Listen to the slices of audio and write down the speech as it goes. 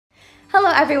Hello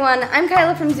everyone, I'm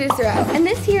Kyla from Zoozero, and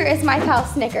this here is my pal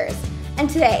Snickers. And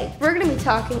today, we're going to be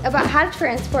talking about how to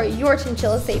transport your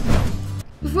chinchilla safely.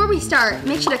 Before we start,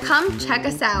 make sure to come check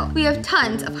us out. We have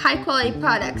tons of high quality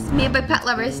products made by pet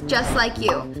lovers just like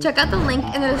you. Check out the link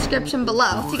in the description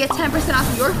below to get 10%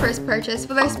 off your first purchase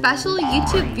with our special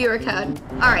YouTube viewer code.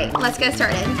 Alright, let's get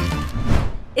started.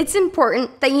 It's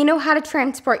important that you know how to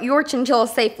transport your chinchilla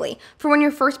safely for when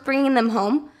you're first bringing them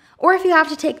home, or if you have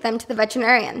to take them to the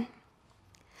veterinarian.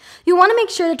 You want to make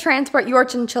sure to transport your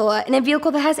chinchilla in a vehicle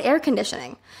that has air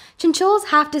conditioning. Chinchillas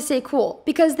have to stay cool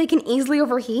because they can easily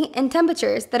overheat in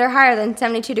temperatures that are higher than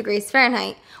 72 degrees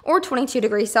Fahrenheit or 22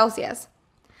 degrees Celsius.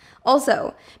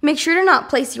 Also, make sure to not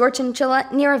place your chinchilla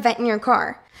near a vent in your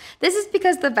car. This is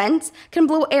because the vents can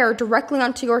blow air directly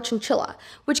onto your chinchilla,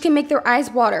 which can make their eyes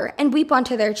water and weep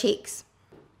onto their cheeks.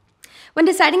 When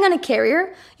deciding on a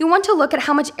carrier, you'll want to look at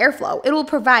how much airflow it will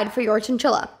provide for your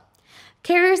chinchilla.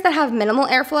 Carriers that have minimal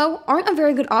airflow aren't a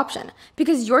very good option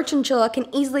because your chinchilla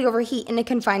can easily overheat in a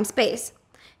confined space.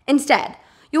 Instead,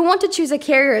 you'll want to choose a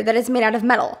carrier that is made out of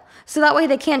metal, so that way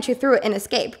they can't chew through it and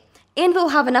escape, and they'll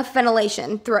have enough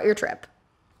ventilation throughout your trip.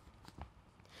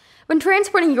 When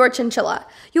transporting your chinchilla,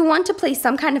 you'll want to place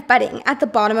some kind of bedding at the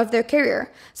bottom of their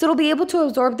carrier, so it'll be able to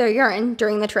absorb their urine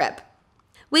during the trip.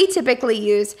 We typically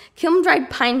use kiln-dried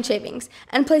pine shavings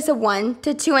and place a 1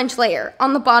 to 2 inch layer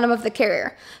on the bottom of the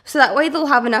carrier, so that way they'll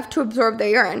have enough to absorb their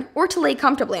urine or to lay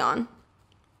comfortably on.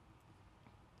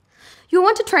 You'll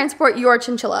want to transport your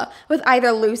chinchilla with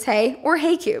either loose hay or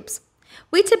hay cubes.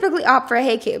 We typically opt for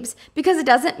hay cubes because it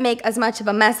doesn't make as much of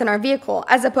a mess in our vehicle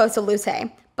as opposed to loose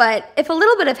hay. But if a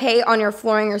little bit of hay on your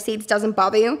flooring or seats doesn't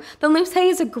bother you, then loose hay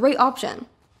is a great option.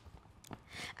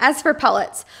 As for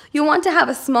pellets, you'll want to have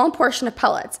a small portion of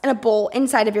pellets in a bowl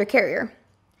inside of your carrier.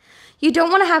 You don't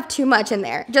want to have too much in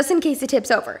there, just in case it tips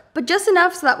over, but just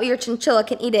enough so that way your chinchilla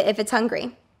can eat it if it's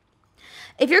hungry.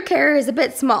 If your carrier is a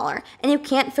bit smaller and you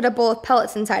can't fit a bowl of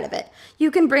pellets inside of it, you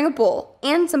can bring a bowl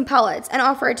and some pellets and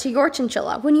offer it to your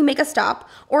chinchilla when you make a stop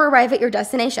or arrive at your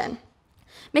destination.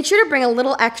 Make sure to bring a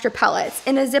little extra pellets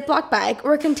in a Ziploc bag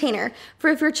or a container for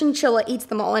if your chinchilla eats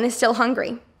them all and is still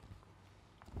hungry.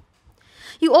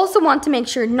 You also want to make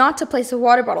sure not to place a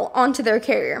water bottle onto their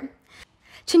carrier.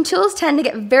 Chinchillas tend to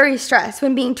get very stressed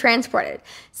when being transported,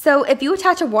 so if you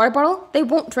attach a water bottle, they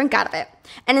won't drink out of it.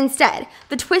 And instead,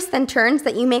 the twists and turns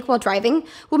that you make while driving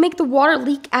will make the water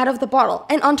leak out of the bottle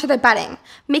and onto their bedding,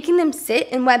 making them sit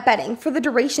in wet bedding for the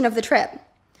duration of the trip.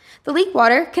 The leak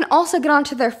water can also get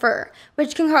onto their fur,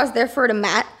 which can cause their fur to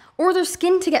mat or their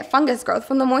skin to get fungus growth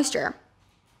from the moisture.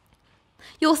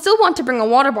 You'll still want to bring a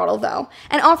water bottle though,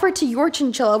 and offer it to your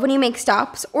chinchilla when you make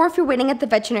stops or if you're waiting at the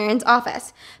veterinarian's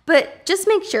office, but just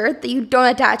make sure that you don't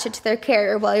attach it to their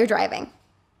carrier while you're driving.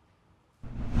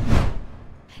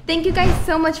 Thank you guys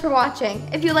so much for watching.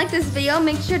 If you like this video,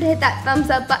 make sure to hit that thumbs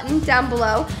up button down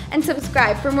below and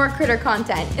subscribe for more critter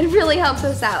content. It really helps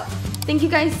us out. Thank you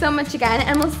guys so much again,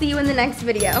 and we'll see you in the next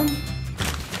video.